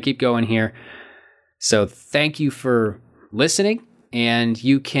to keep going here. So thank you for listening. And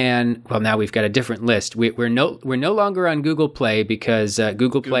you can, well, now we've got a different list. We're no longer on Google Play because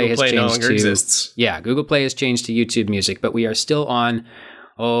Google Play has changed no longer exists. Yeah, Google Play has changed to YouTube Music, but we are still on,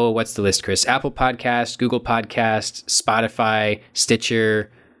 what's the list, Chris? Apple Podcast, Google Podcast, Spotify,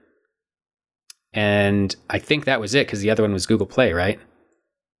 Stitcher, and I think that was it, because the other one was Google Play, right?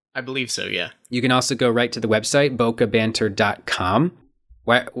 I believe so, yeah. You can also go right to the website, bocabanter.com.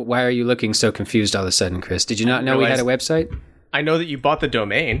 Why are you looking so confused all of a sudden, Chris? Did you not know we had a website? I know that you bought the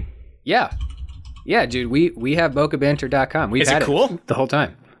domain. Yeah. Yeah, dude, we have bocabanter.com. We've had it the whole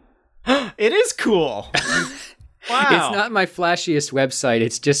time. It is cool. Wow. It's not my flashiest website.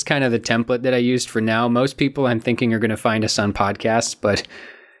 It's just kind of the template that I used for now. Most people, I'm thinking, are going to find us on podcasts, but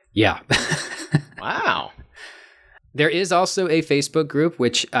yeah. Wow. There is also a Facebook group,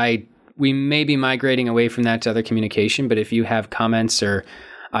 which we may be migrating away from that to other communication, but if you have comments or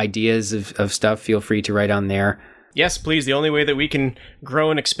ideas of stuff, feel free to write on there. Yes, please. The only way that we can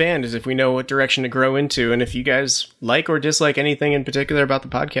grow and expand is if we know what direction to grow into. And if you guys like or dislike anything in particular about the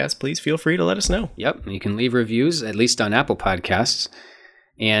podcast, please feel free to let us know. Yep. You can leave reviews, at least on Apple Podcasts.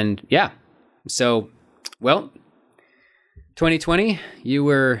 And yeah. So, well, 2020, you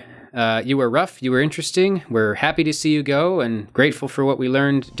were rough. You were interesting. We're happy to see you go and grateful for what we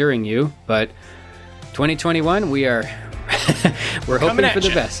learned during you. But 2021, we're hoping for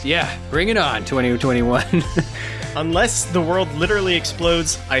the best. Yeah. Bring it on, 2021. Unless the world literally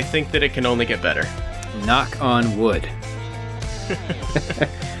explodes, I think that it can only get better. Knock on wood.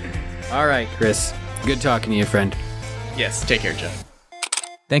 All right, Chris. Good talking to you, friend. Yes, take care, Joe.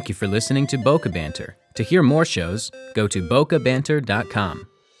 Thank you for listening to Boca Banter. To hear more shows, go to bocabanter.com.